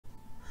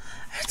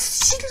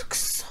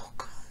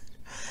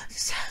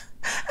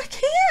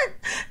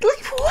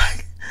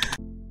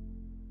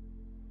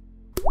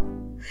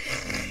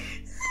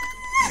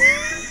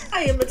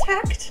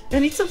I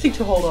need something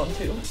to hold on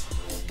to.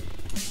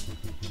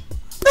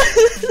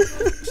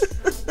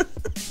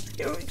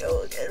 Here we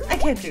go again. I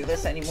can't do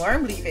this anymore.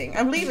 I'm leaving.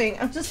 I'm leaving.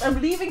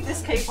 I'm leaving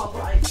this K-pop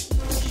life.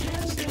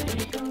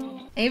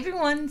 Hey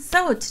everyone.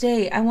 So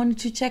today I wanted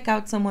to check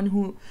out someone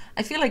who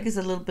I feel like is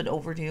a little bit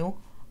overdue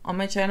on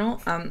my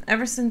channel.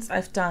 Ever since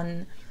I've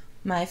done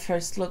my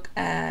first look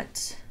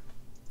at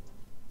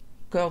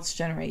Girls'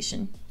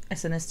 Generation,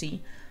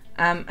 SNSD,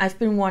 I've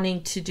been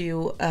wanting to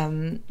do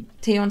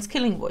Taeyeon's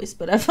Killing Voice,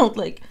 but I felt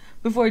like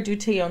before I do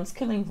Taeyeon's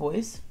Killing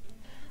Voice,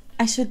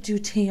 I should do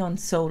Taeyeon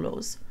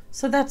solos.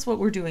 So that's what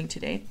we're doing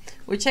today.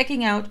 We're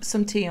checking out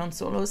some Taeyeon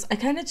solos. I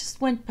kind of just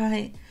went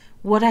by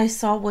what I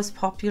saw was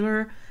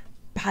popular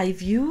by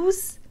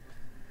views,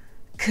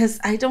 because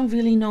I don't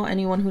really know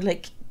anyone who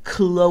like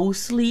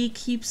closely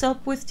keeps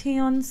up with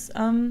Taeyeon's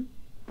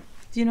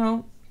you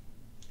know,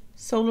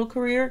 solo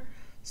career.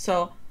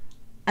 So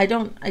I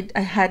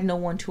had no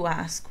one to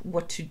ask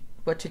what to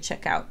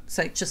check out.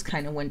 So I just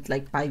kind of went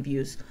like by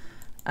views,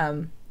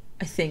 I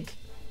think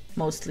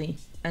mostly.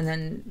 And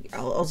then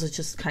I'll also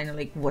just kind of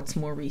like what's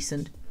more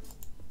recent.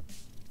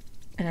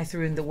 And I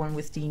threw in the one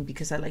with Dean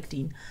because I like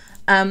Dean.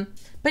 But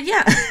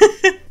yeah,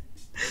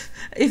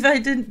 if I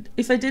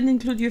didn't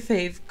include your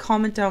fave,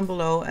 comment down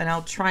below and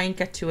I'll try and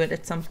get to it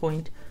at some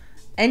point.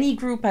 Any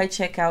group I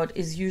check out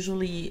is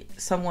usually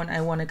someone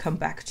I want to come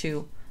back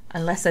to,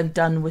 unless I'm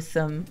done with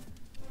them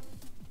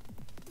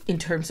in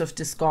terms of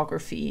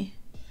discography.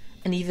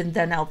 And even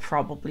then I'll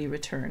probably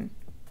return,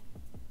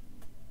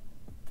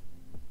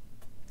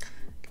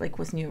 like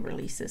with new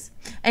releases.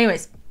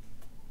 Anyways,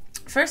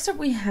 first up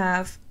we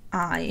have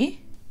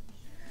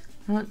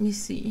let me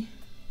see.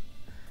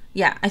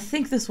 Yeah, I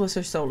think this was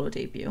her solo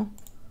debut.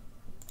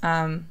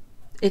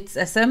 It's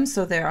SM,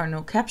 so there are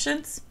no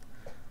captions.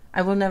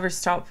 I will never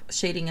stop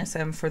shading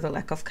SM for the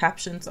lack of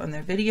captions on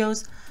their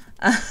videos.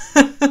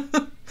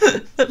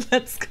 But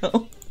let's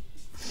go.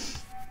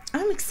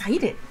 I'm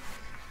excited.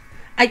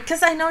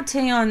 Because I know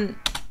Taeyeon,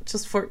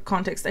 just for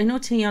context, I know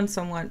Taeyeon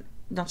somewhat,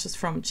 not just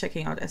from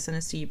checking out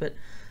SNSD, but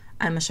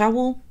I'm a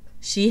Shawol.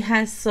 She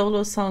has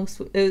solo songs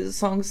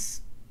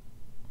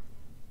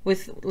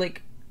with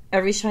like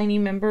every SHINee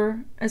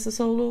member as a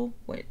solo.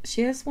 Wait,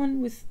 she has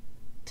one with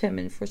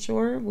Taemin for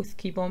sure, with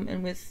Kibom,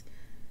 and with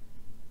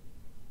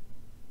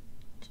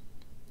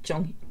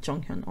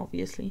Jonghyun,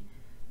 obviously.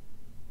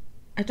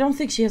 I don't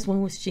think she has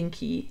one with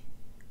Jinki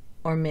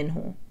or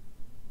Minho,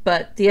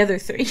 but the other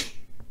three,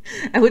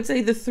 I would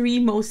say the three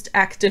most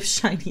active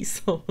SHINee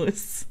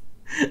soloists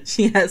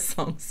she has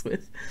songs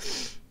with.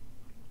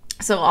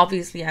 So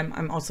obviously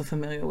I'm also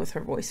familiar with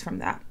her voice from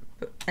that,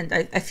 and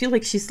I feel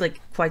like she's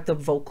like quite the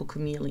vocal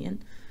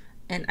chameleon,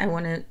 and I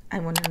wanna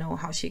know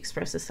how she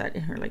expresses that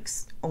in her like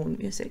own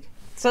music.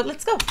 So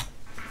let's go.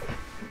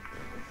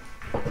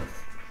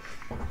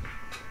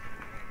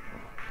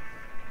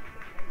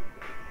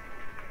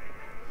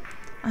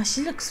 Oh,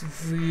 she looks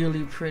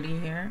really pretty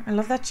here. I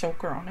love that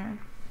choker on her.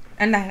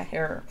 And that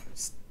hair.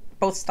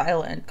 Both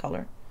style and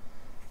color.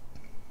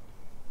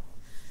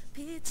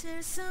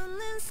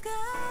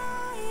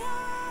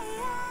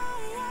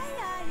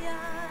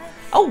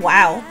 Oh,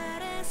 wow.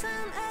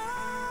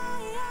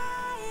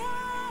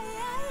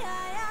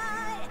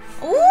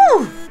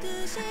 Ooh!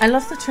 I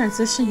love the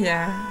transition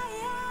here.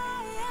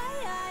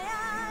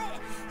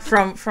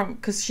 From,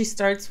 because she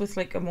starts with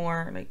like a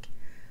more like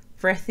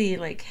breathy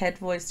like head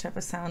voice type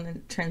of sound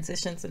and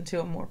transitions into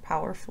a more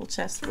powerful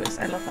chest voice.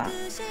 I love that.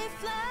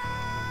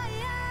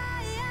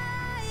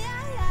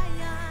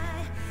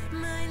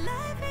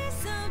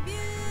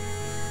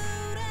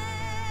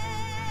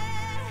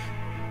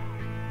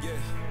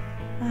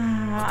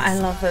 I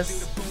love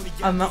this.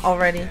 I'm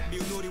already.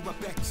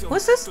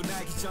 What's this?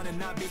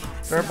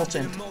 Verbal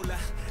Gent.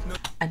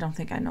 I don't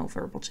think I know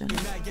Verbal Gent.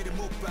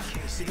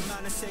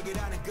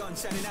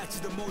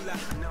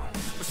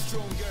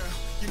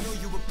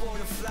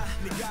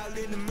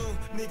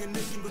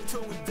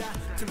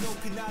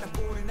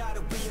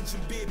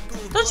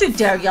 Don't you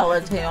dare yell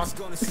at Taeyeon.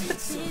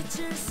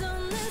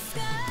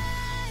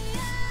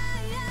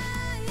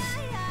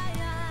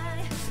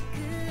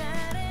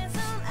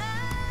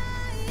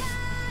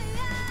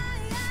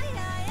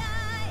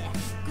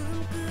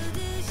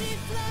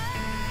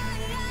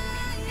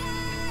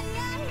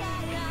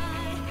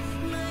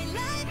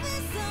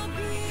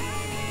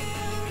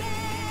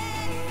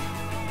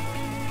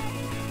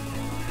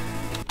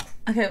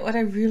 Okay, what I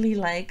really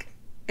like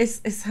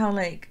is how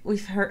like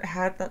we've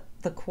had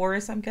the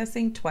chorus, I'm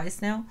guessing,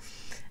 twice now,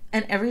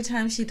 and every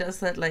time she does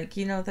that, like,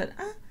 you know, that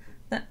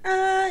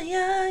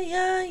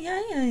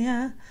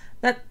yeah,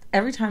 that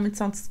every time it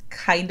sounds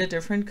kind of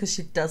different because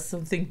she does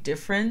something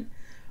different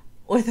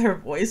with her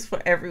voice for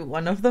every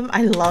one of them.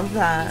 I love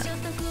that.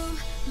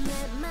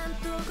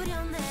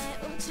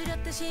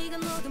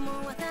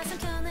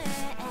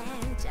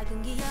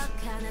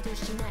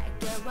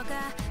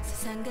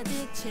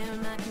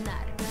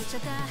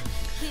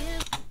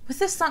 With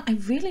this song, I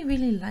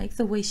really like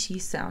the way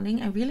she's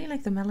sounding. I really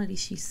like the melody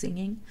she's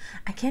singing.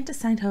 I can't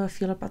decide how I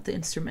feel about the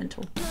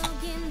instrumental.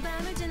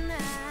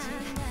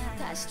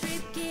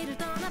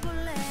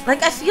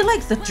 Like, I feel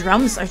like the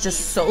drums are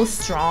just so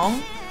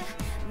strong.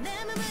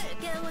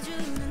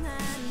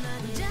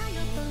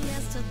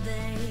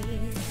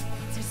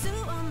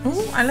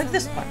 Ooh, I like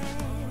this part.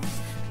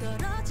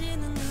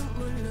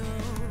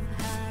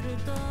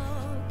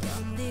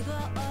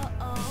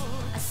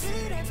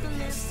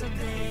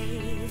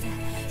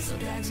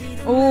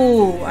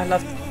 Oh, I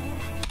love.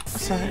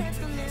 Sorry.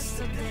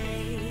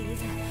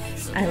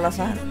 I love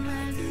that.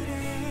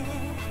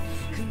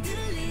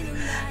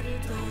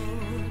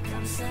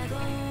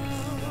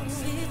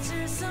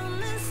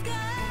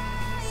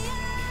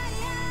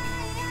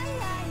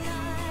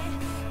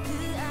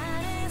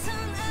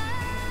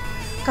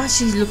 Gosh,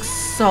 she looks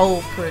so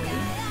pretty.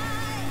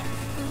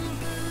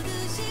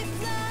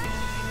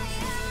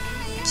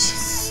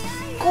 She's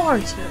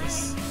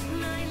gorgeous.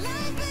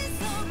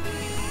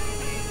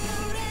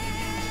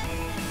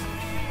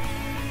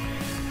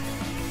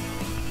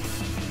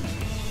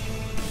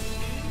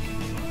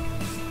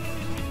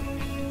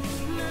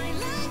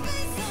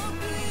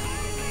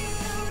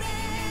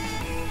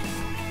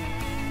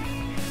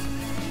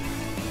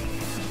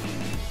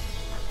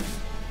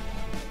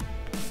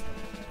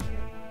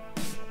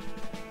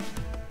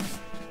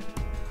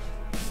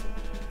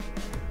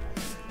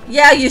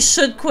 Yeah, you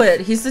should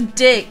quit. He's a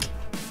dick.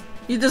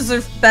 You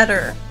deserve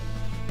better.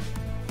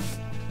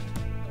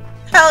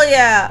 Hell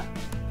yeah.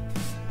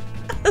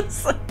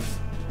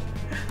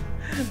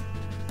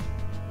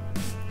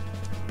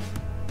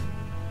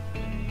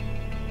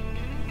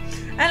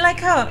 I like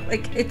how,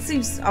 like, it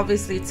seems,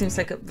 obviously it seems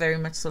like a very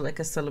much so like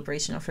a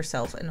celebration of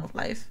herself and of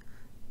life,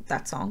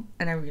 that song,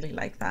 and I really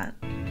like that.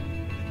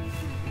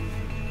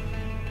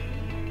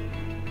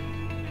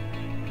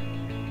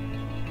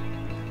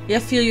 Yeah,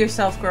 feel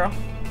yourself, girl.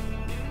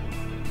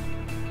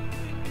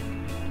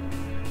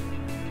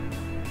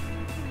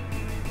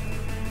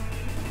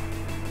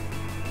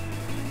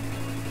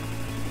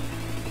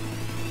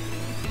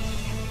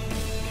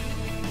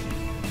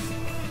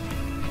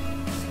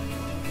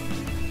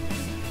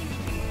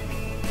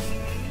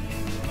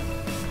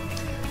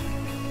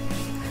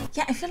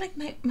 Yeah, I feel like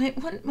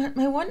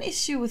my one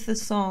issue with the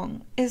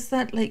song is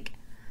that, like,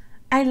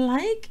 I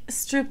like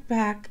stripped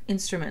back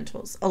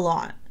instrumentals a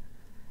lot,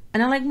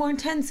 and I like more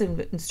intense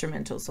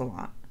instrumentals a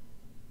lot,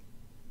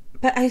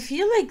 but I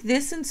feel like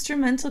this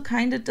instrumental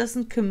kind of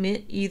doesn't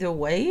commit either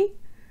way,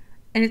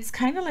 and it's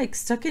kind of like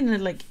stuck in a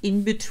like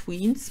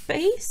in-between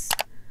space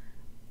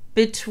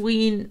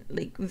between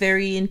like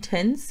very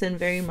intense and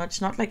very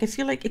much not. Like, I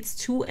feel like it's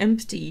too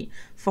empty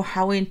for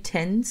how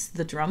intense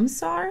the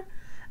drums are.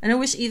 And I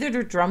wish either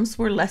the drums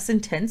were less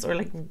intense or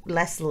like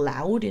less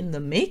loud in the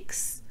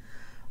mix,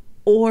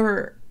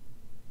 or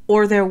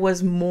there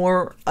was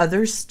more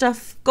other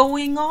stuff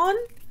going on.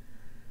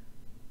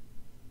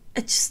 I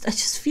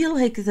just feel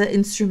like the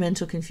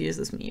instrumental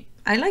confuses me.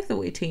 I like the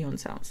way Taeyeon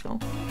sounds though.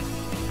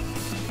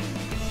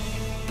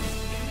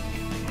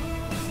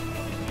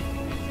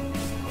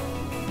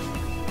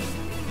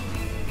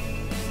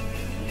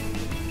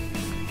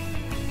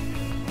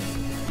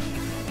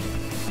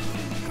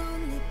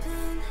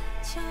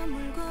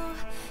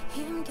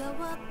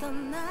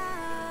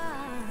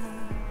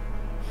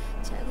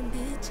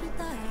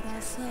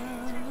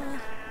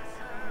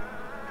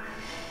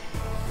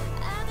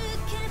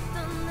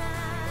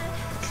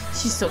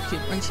 She's so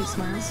cute when she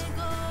smiles.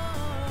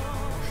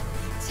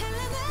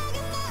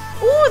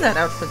 Ooh, that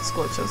outfit's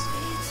gorgeous.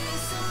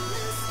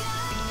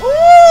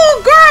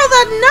 Ooh, girl,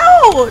 that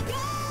note!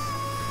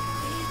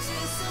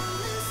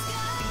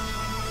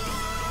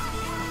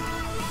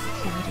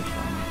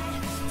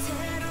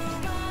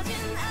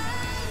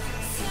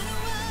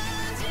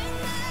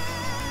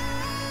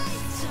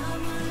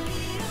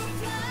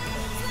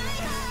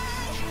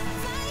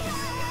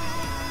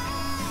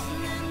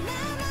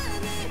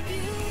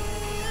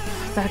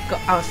 That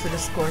outfit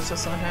is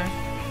gorgeous on her.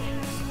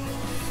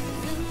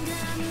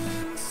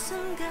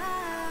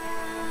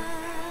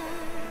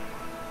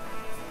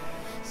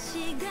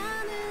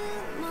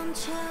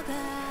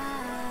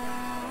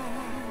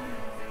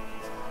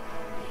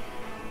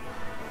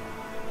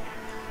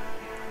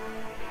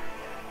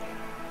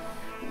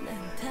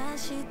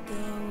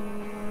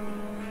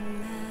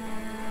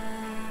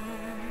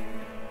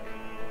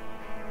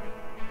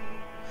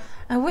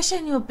 I wish I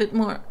knew a bit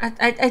more.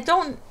 I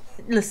don't.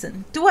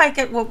 Listen, do I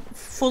get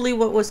fully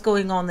what was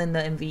going on in the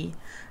MV?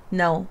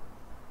 No.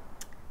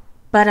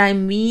 But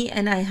I'm me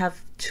and I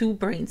have two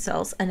brain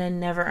cells and I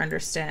never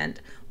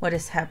understand what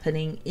is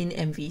happening in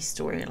MV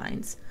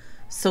storylines.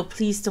 So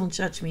please don't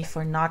judge me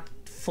for not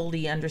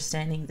fully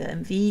understanding the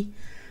MV.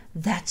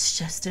 That's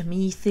just a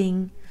me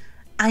thing.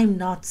 I'm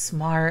not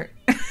smart.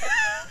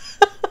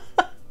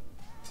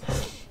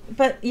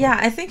 But yeah,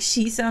 I think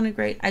she sounded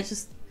great. I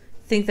just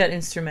think that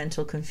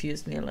instrumental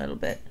confused me a little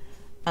bit.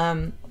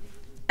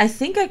 I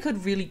think I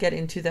could really get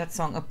into that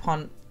song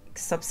upon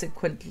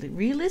subsequently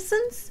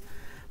re-listens,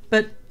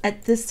 but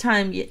at this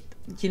time, you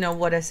know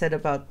what I said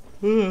about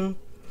why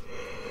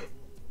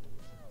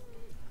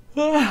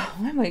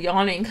am I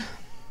yawning?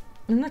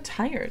 I'm not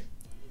tired.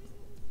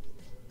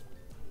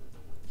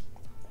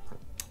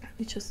 Let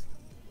me just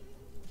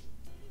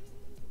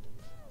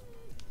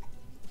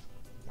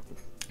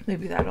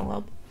Maybe that'll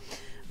help.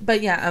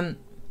 But yeah,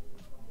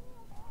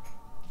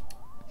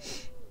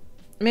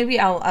 maybe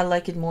I'll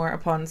like it more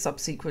upon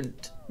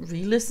subsequent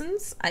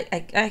re-listens. I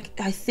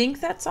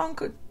think that song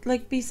could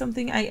like be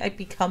something I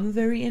become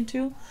very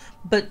into,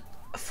 but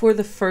for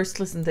the first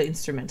listen, the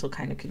instrumental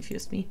kind of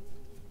confused me.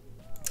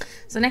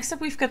 So next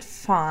up we've got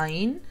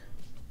Fine.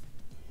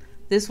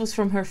 This was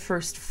from her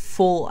first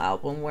full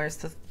album, whereas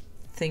the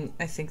thing,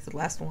 I think the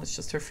last one was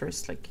just her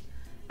first like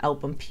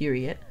album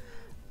period.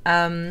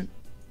 And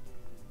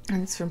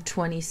it's from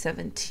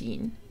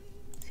 2017.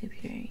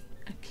 February.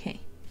 Okay.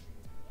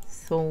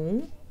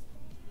 So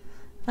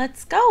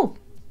let's go.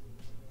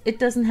 It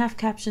doesn't have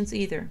captions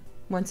either.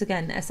 Once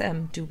again,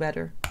 SM, do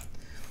better.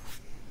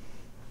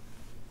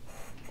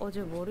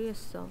 어제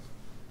모르겠어.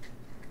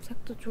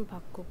 색도 좀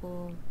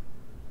바꾸고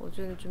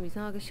어제는 좀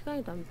이상하게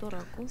시간이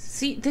남더라고.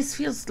 See, this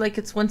feels like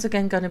it's once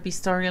again gonna be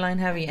storyline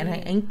heavy, and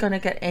I ain't gonna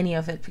get any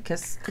of it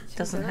because it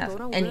doesn't have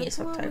any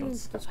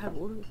subtitles.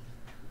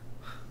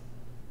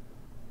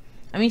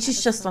 I mean,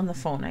 she's just on the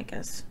phone, I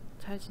guess.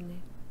 잘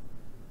지내.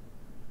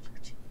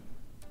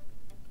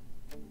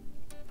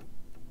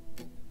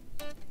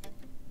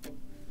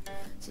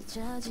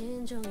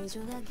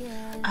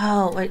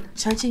 Oh, wait,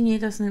 잘 지내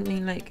doesn't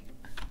mean like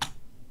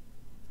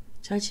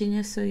잘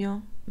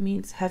지냈어요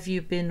means have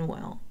you been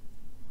well.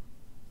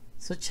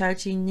 So 잘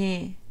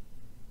지내,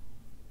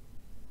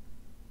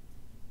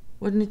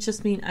 wouldn't it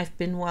just mean I've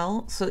been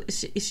well? So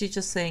is she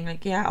just saying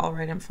like, yeah, all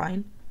right, I'm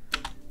fine?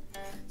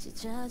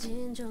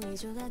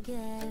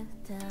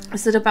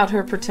 Is it about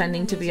her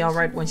pretending to be all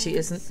right when she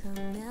isn't?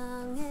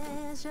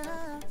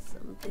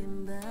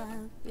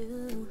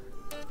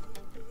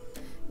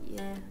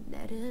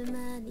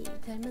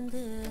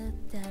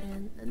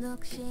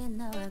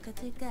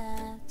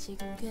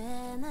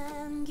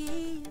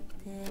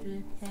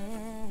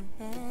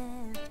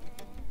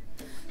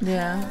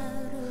 Yeah,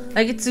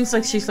 like it seems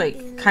like she's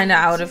like kind of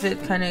out of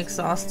it, kind of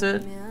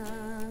exhausted.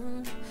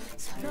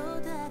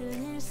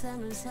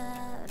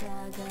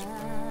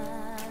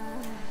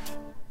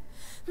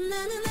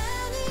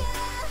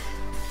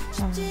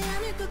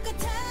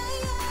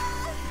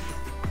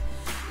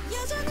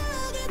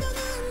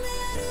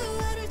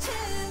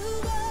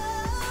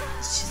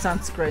 She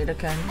sounds great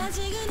again.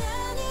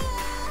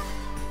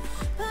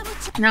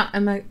 Now,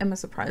 am I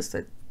surprised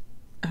that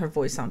her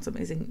voice sounds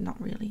amazing? Not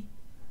really.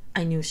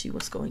 I knew she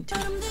was going to.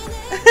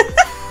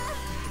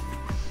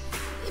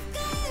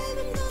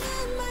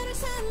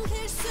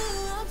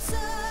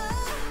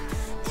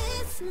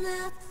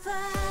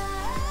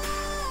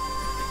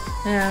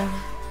 Yeah.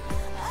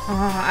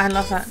 Oh, I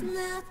love that.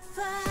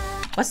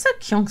 What's that,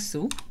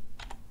 Kyungsu?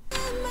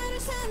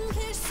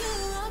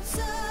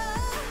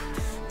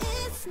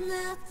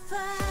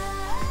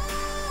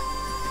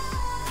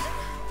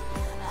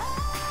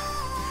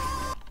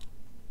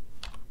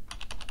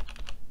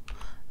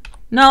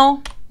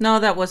 No,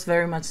 that was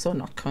very much so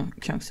not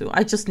Kyungsu.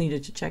 I just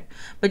needed to check.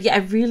 But yeah, I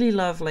really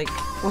love like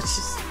what's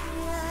just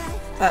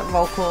that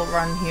vocal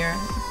run here.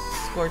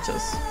 It's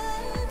gorgeous.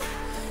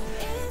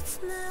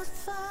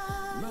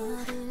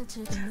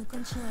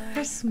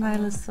 Her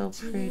smile is so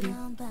pretty.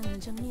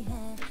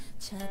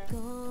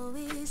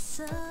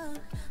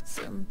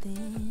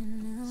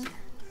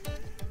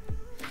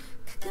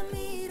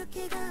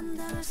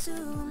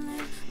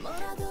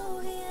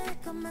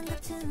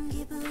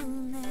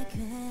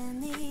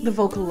 The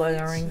vocal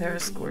layering there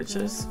is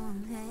gorgeous.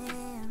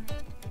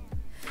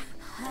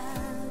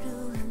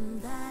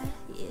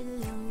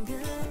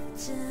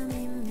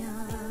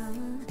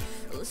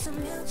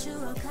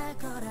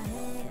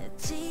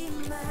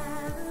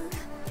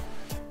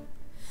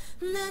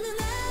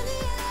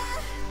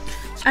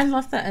 I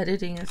love the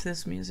editing of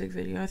this music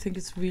video. I think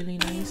it's really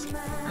nice.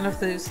 I love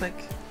those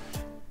like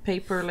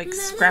paper like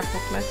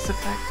scrapbook-like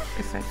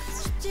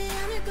effects.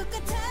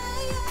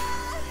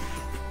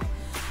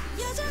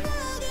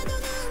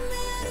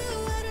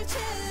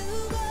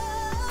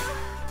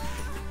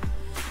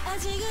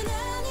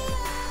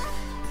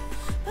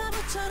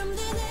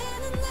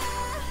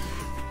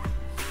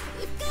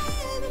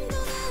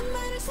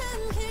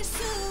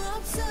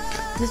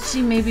 Did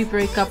she maybe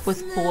break up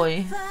with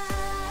Boy?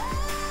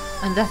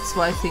 And that's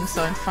why things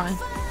aren't fine.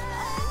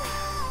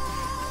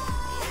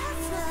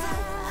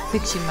 I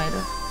think she might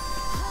have.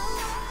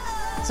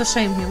 It's a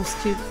shame, he was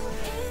cute.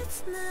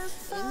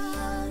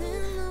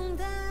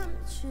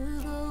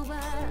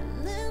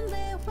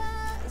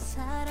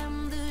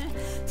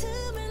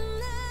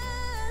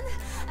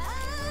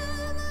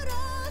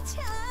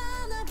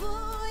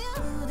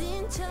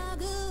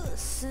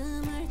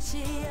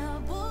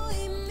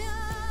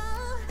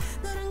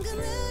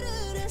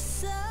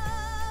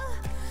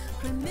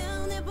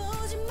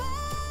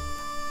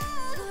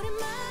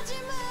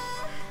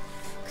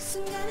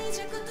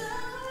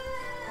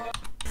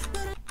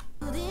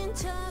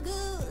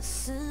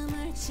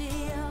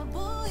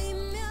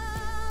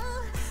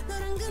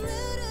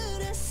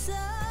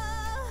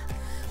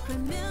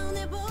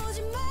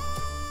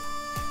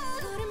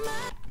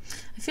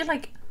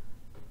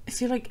 I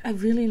feel like I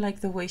really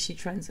like the way she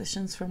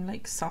transitions from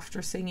like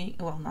softer singing,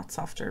 well, not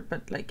softer,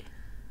 but like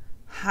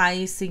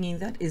high singing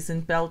that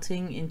isn't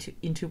belting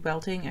into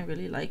belting. I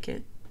really like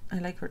it. I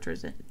like her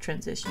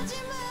transitions.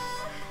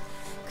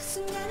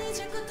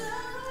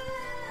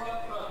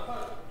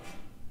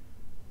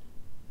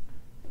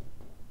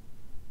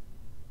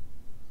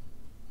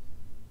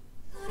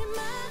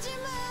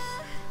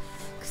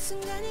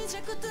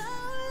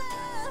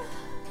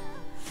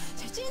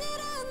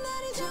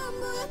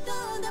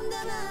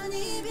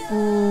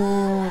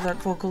 Oh, that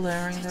vocal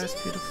layering there is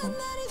beautiful.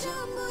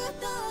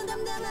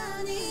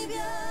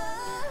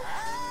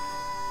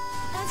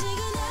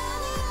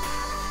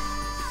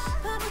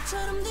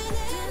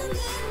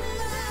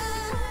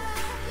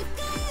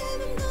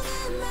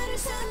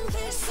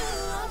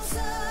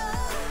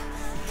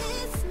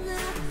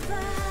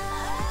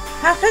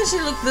 How can she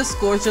look this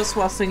gorgeous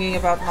while singing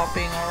about not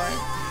being alright?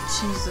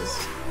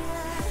 Jesus.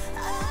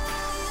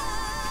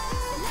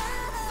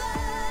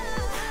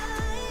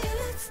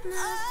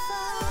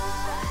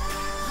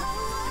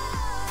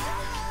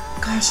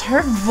 Gosh,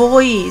 her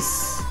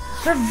voice.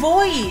 Her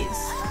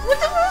voice.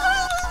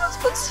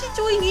 What's she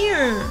doing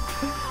here?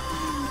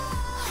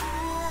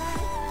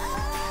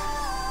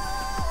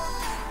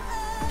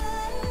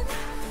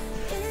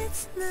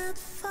 It's not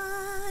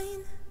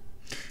fine.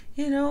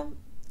 You know,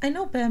 I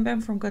know Bam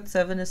Bam from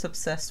GOT7 is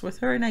obsessed with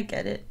her, and I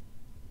get it.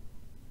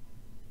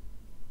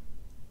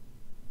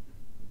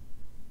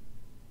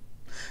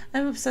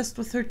 I'm obsessed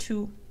with her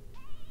too.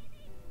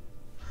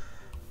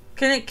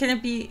 Can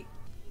it be,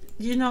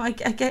 you know, I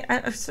get,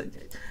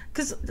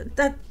 because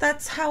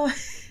that's how I,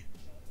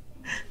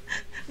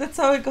 that's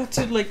how I got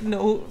to like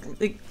know,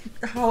 like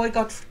how I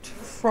got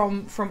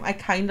from I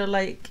kind of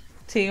like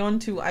Taeyeon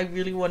to I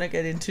really want to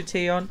get into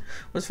Taeyeon,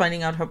 was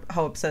finding out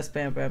how obsessed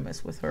Bam Bam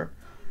is with her.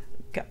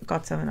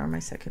 GOT7 are my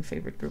second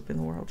favorite group in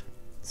the world,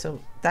 so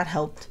that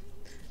helped.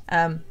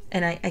 And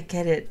I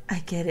get it. I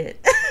get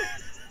it.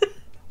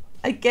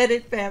 I get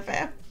it, Bam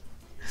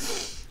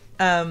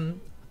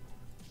Bam.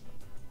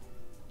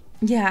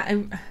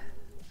 Yeah,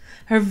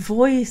 her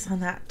voice on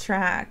that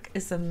track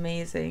is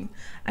amazing.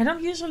 I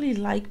don't usually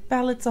like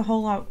ballads a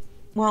whole lot.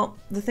 Well,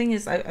 the thing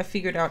is, I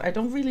figured out I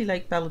don't really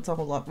like ballads a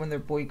whole lot when they're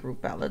boy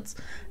group ballads.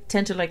 I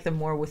tend to like them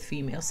more with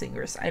female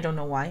singers. I don't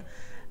know why.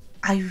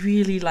 I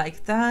really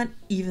like that,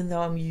 even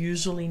though I'm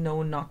usually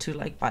known not to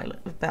like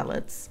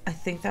ballads. I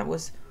think that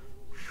was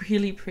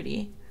really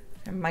pretty.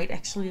 I might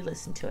actually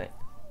listen to it,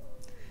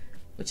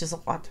 which is a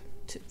lot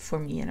for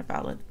me in a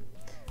ballad.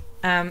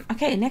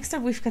 Okay, next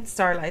up we've got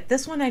Starlight.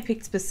 This one I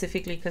picked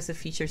specifically because it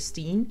features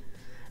Steen.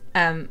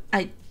 I'm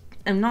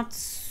not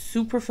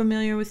super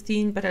familiar with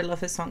Steen, but I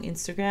love his song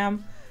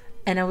Instagram,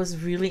 and I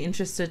was really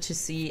interested to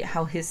see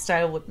how his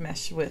style would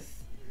mesh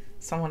with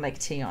someone like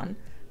Taeyeon.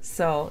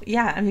 So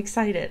yeah, I'm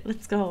excited.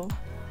 Let's go.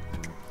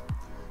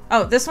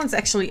 Oh, this one's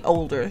actually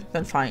older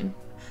than Fine.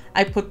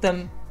 I put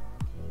them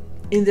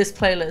in this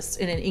playlist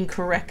in an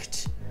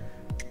incorrect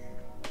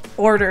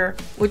order,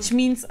 which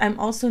means I'm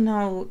also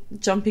now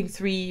jumping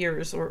 3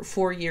 years or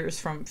 4 years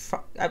from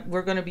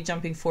we're going to be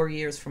jumping 4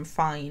 years from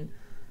Fine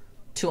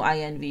to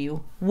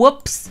INVU.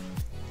 Whoops.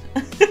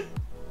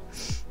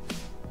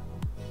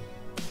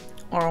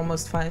 Or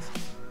almost 5.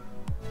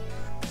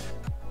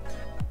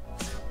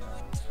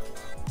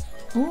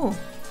 Ooh,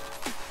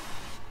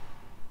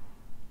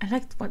 I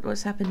liked what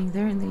was happening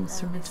there in the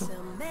instrumental,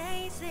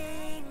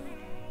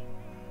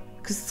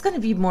 because it's gonna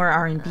be more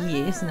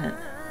R&B, isn't it?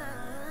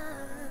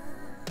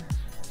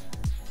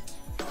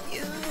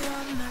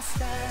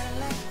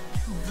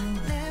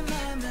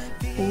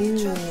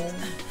 Ooh.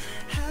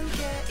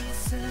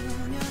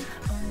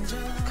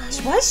 Gosh,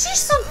 why is she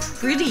so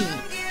pretty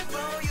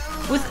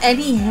with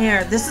any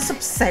hair? This is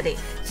upsetting.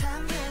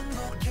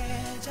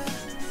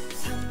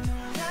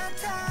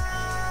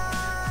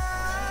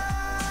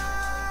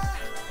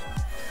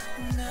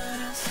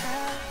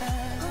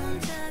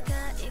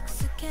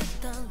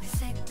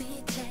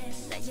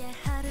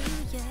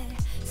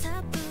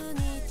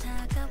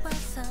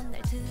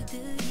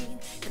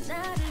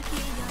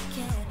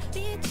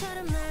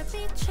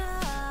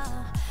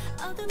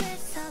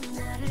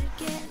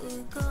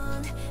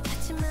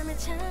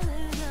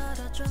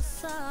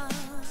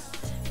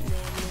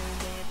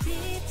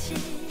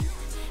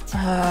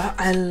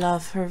 I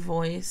love her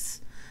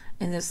voice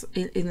in this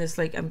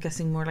like, I'm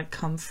guessing more like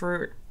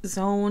comfort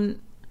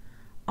zone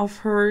of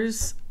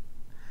hers,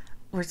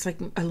 where it's like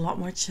a lot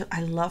more chill.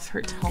 I love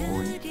her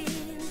tone.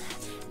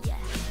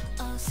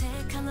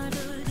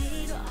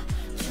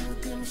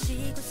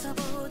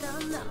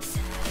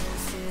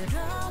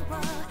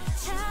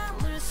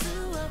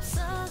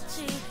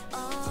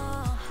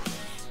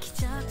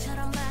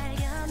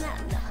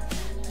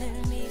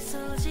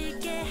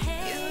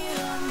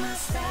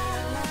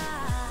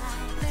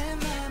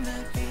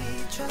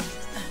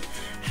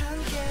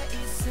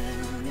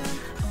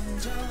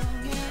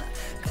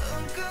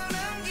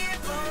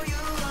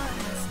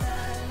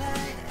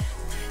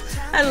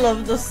 I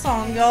love this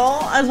song,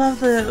 y'all. I love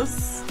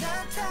this.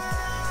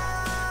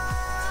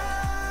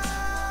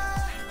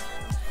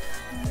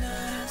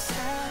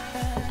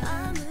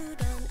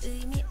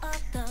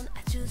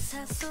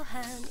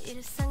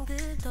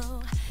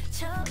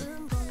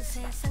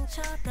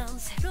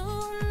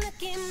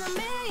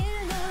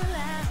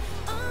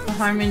 The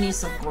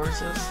harmonies are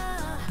gorgeous.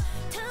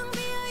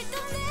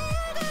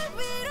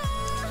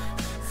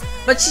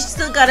 But she's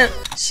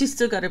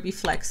still gotta be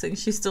flexing.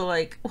 She's still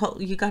like, well,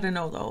 you gotta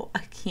know though, I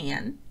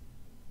can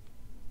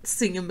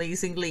sing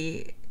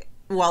amazingly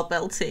while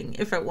belting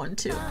if I want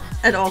to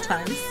at all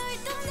times.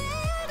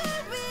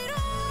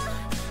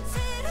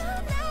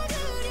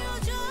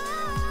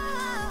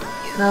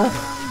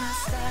 Ugh.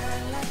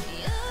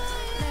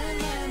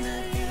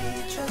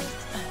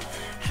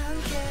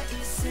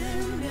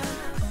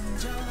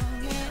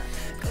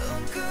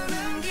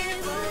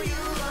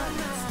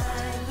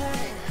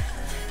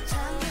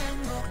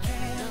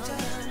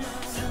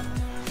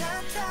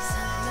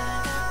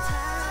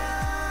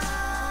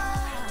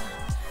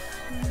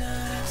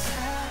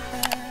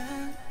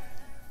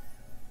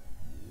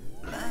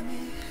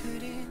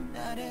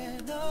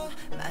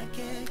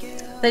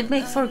 They'd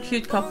make for a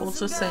cute couple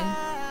to sing.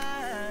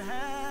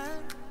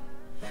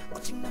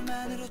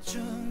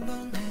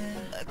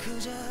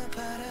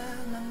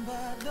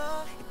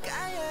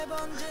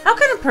 How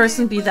can a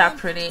person be that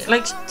pretty?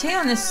 Like,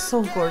 Taeyeon is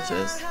so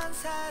gorgeous.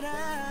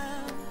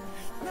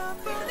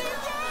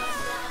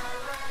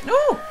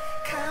 Oh!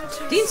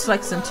 Dean's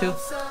flexing too.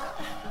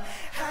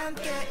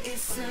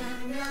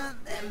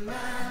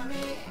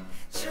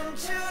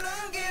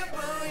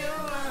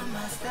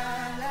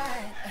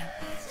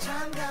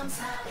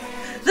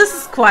 This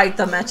is quite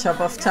the matchup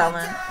of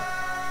talent.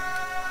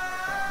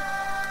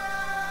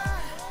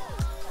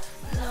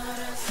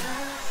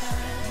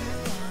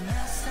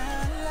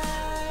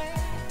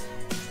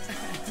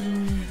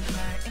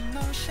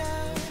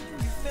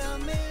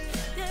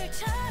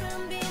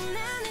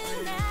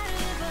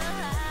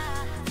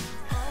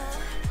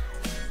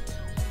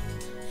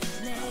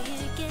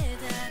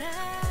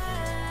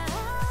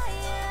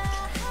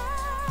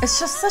 It's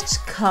just such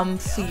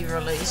comfy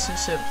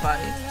relationship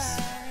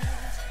vibes.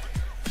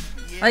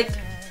 Like,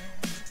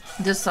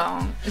 this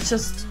song, it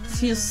just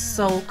feels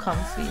so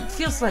comfy. It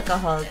feels like a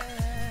hug.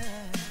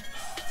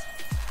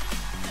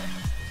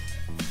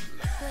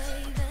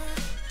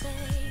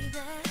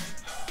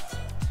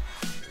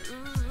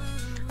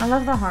 I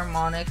love the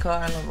harmonica,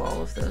 I love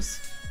all of this.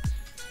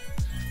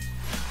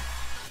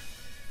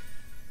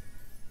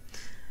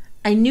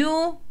 I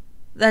knew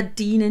that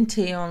Dean and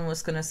Taeyeon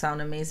was gonna sound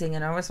amazing,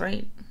 and I was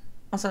right.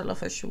 Also, I love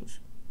her shoes.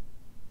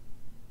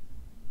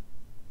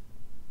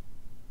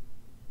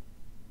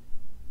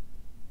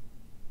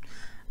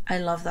 I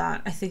love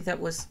that. I think that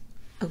was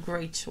a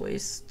great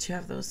choice to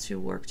have those two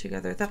work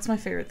together. That's my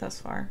favorite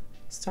thus far,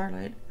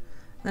 Starlight. And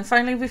then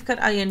finally we've got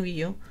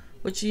INVU,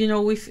 which, you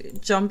know, we've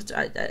jumped,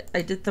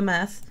 I did the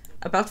math,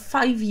 about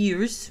 5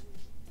 years.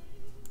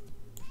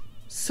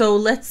 So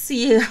let's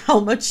see how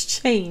much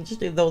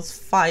changed in those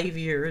 5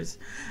 years.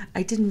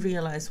 I didn't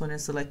realize when I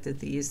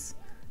selected these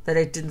that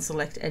I didn't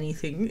select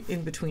anything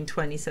in between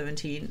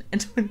 2017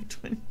 and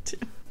 2022.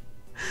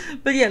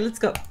 But yeah, let's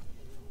go.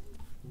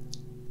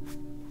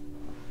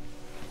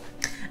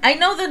 I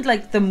know that,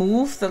 like, the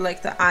move, the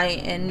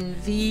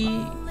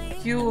INVU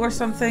or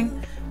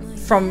something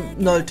from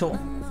Naruto.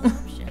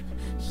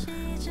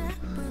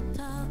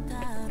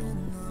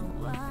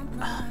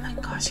 Oh my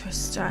gosh, her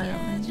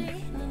styling.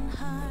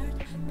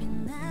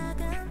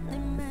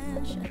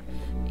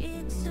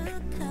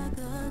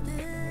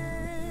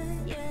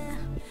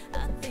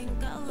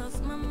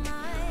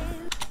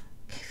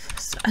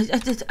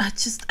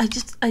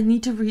 I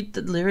need to read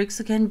the lyrics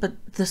again, but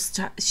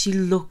she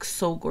looks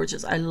so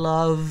gorgeous. I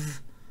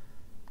love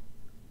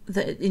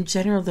in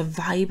general, the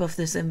vibe of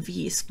this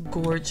MV is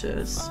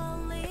gorgeous.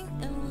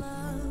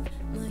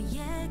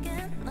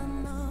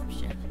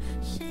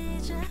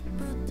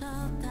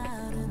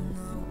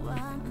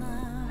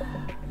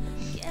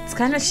 It's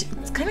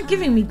kind of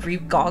giving me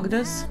Greek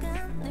goddess.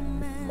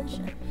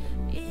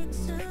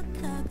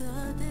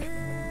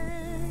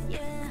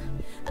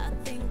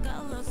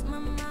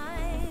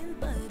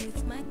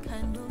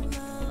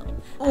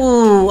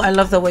 Oh, I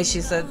love the way she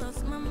said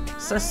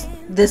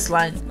this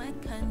line.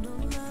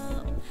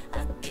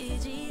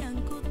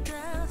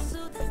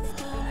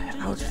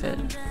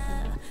 Outfit.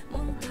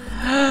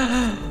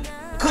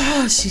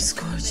 Gosh, she's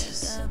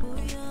gorgeous.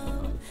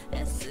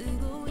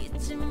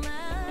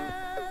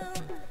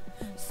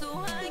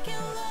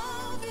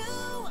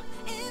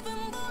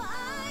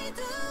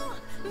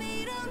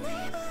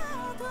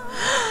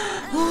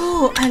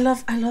 Oh, I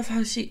love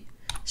how she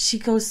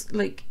goes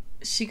like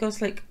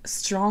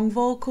strong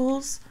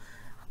vocals,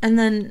 and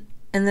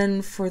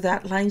then for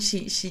that line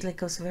she like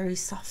goes very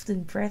soft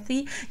and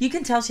breathy. You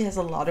can tell she has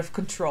a lot of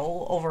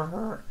control over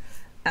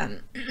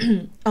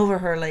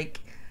her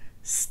like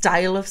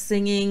style of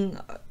singing,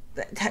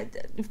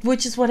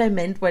 which is what I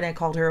meant when I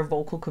called her a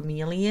vocal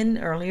chameleon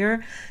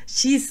earlier.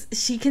 She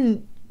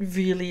can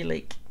really,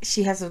 like,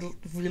 she has a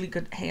really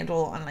good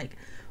handle on like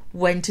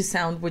when to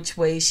sound which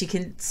way. She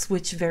can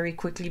switch very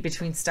quickly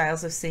between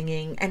styles of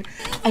singing, and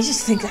I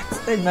just think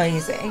that's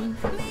amazing.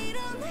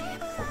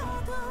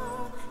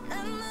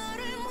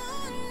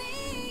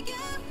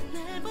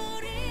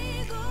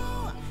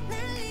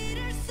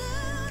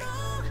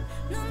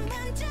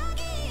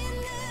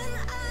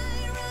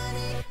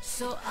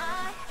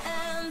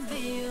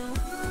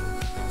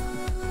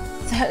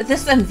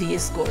 This MV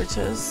is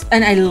gorgeous,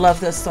 and I love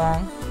this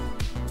song.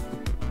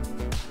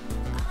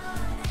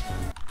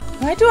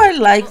 Why do I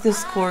like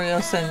this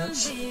choreo so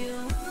much?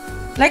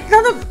 Like,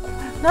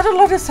 not a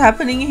lot is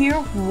happening here.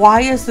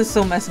 Why is this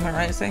so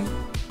mesmerizing?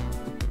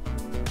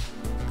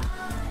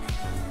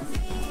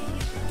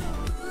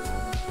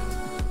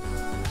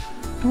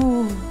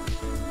 Ooh.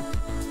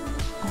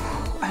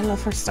 Oh, I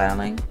love her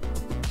styling.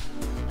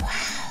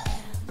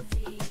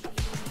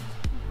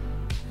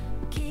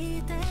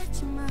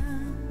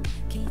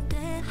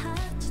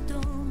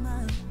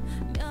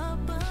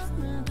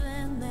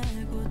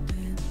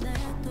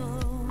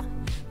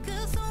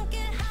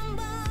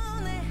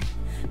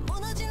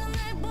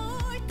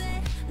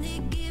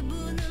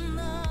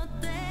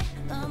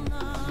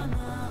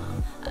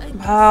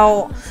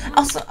 Wow.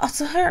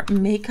 Also her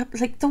makeup,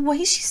 like the way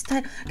she's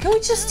styled. Can we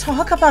just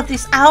talk about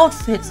these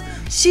outfits?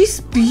 She's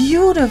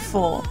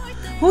beautiful.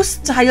 Who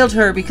styled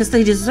her? Because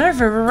they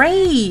deserve a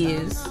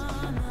raise.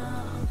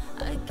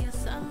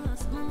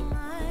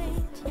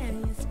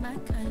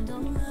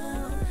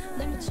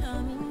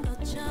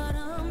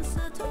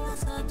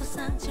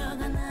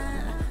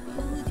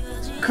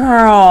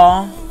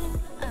 Girl.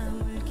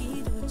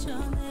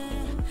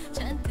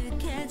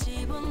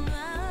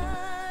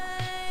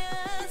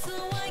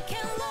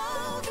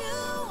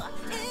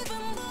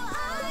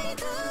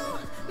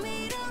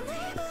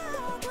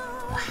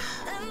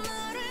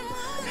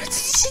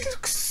 She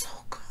looks so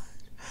good.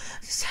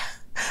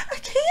 I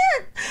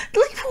can't.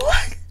 Like,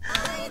 what?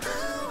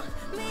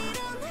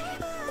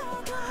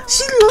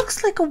 She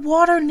looks like a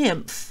water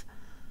nymph.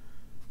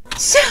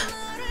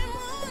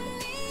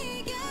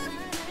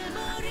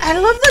 I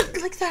love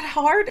that, like, that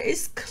heart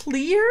is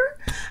clear.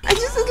 I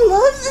just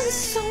love this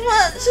so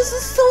much. This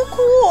is so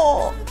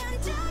cool.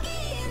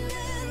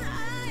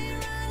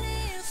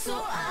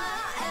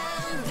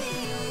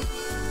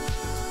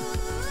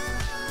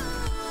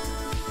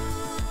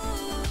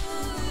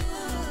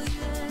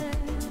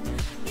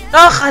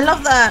 Ugh, I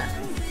love that.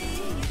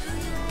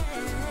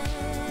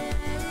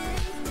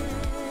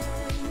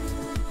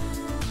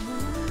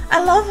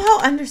 I love how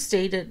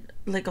understated,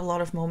 like, a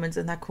lot of moments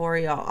in that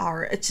choreo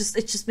are. It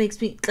just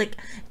makes me, like,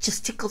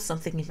 just tickles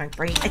something in my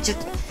brain.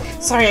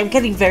 Sorry, I'm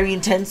getting very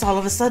intense all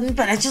of a sudden,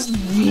 but I just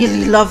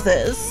really love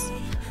this.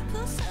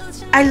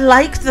 I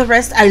like the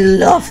rest. I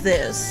love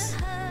this.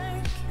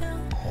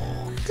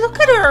 Look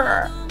at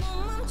her.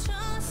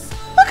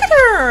 Look at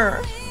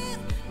her.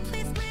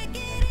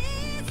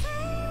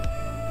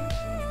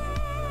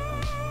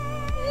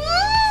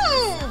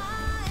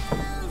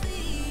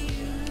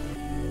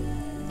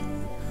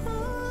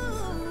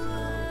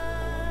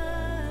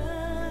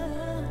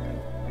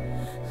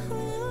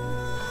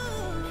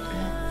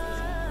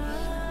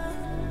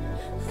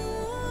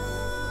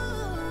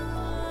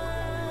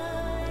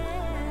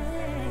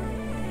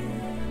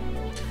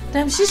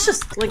 Damn, she's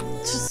just, like,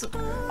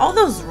 all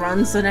those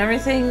runs and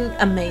everything,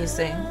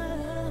 amazing.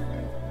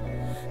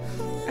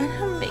 And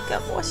her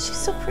makeup, wow, she's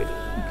so pretty.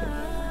 Okay.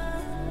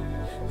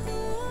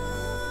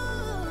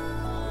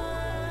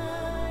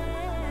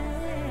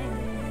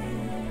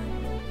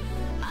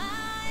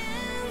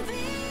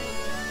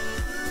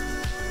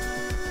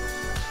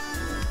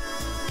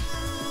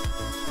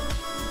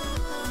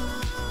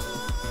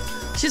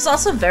 She's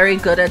also very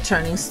good at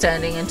turning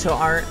standing into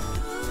art.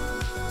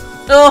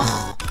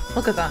 Ugh,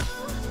 look at that.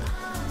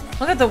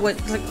 Look at the way,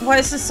 like, why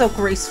is this so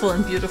graceful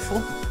and beautiful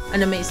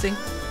and amazing?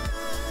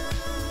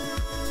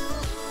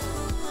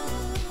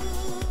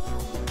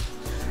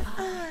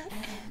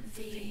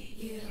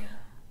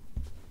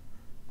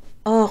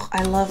 Oh,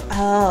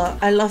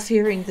 I love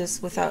hearing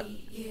this without,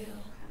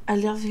 I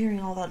love hearing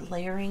all that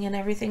layering and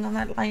everything on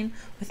that line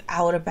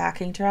without a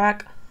backing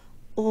track.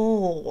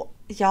 Oh,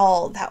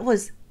 y'all, that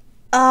was,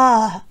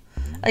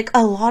 like,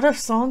 a lot of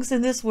songs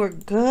in this were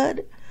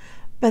good,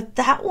 but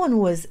that one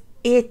was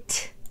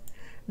it.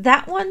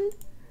 That one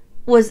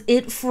was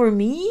it for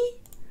me.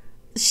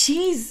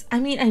 I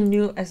mean, I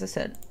knew, as I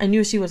said, I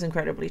knew she was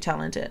incredibly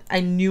talented. I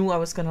knew I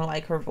was gonna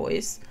like her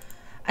voice.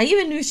 I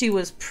even knew she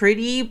was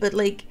pretty, but,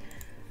 like,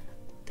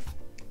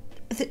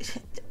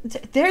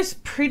 there's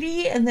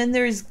pretty and then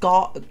there's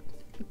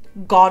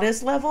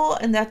goddess level,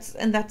 and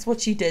that's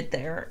what she did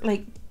there.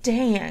 Like,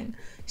 dang,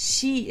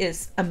 she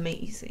is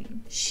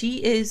amazing.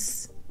 She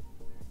is.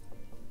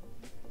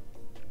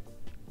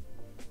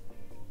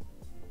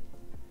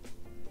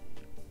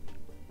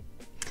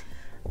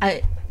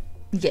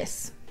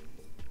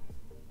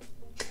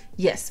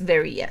 Yes,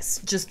 very yes,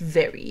 just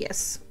very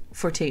yes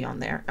for Taeyeon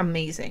there.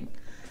 Amazing.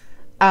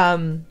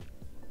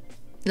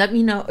 Let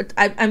me know.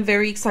 I'm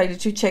very excited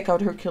to check out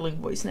her killing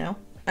voice now.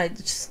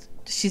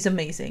 She's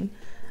amazing.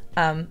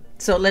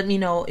 So let me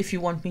know if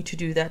you want me to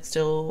do that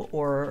still,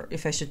 or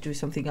if I should do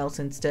something else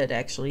instead,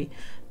 actually.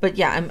 But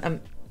yeah,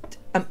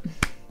 I'm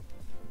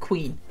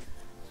queen.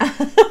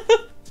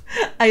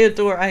 I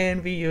adore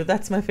INVU.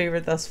 That's my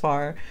favorite thus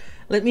far.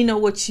 Let me know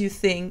what you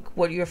think,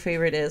 what your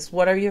favorite is.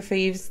 What are your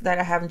faves that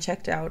I haven't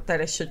checked out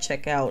that I should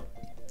check out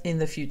in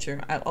the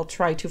future? I'll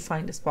try to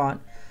find a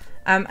spot.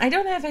 I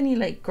don't have any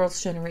like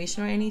Girls'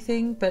 Generation or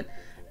anything, but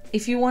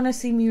if you want to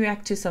see me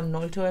react to some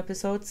Naruto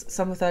episodes,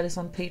 some of that is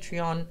on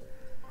Patreon.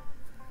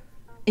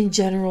 In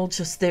general,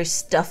 just there's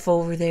stuff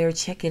over there.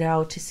 Check it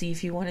out to see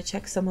if you want to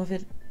check some of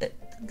it,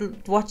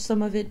 watch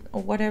some of it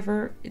or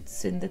whatever.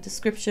 It's in the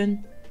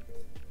description.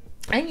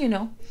 And you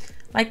know,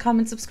 like,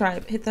 comment,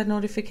 subscribe, hit that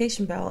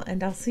notification bell,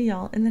 and I'll see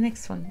y'all in the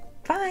next one.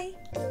 Bye!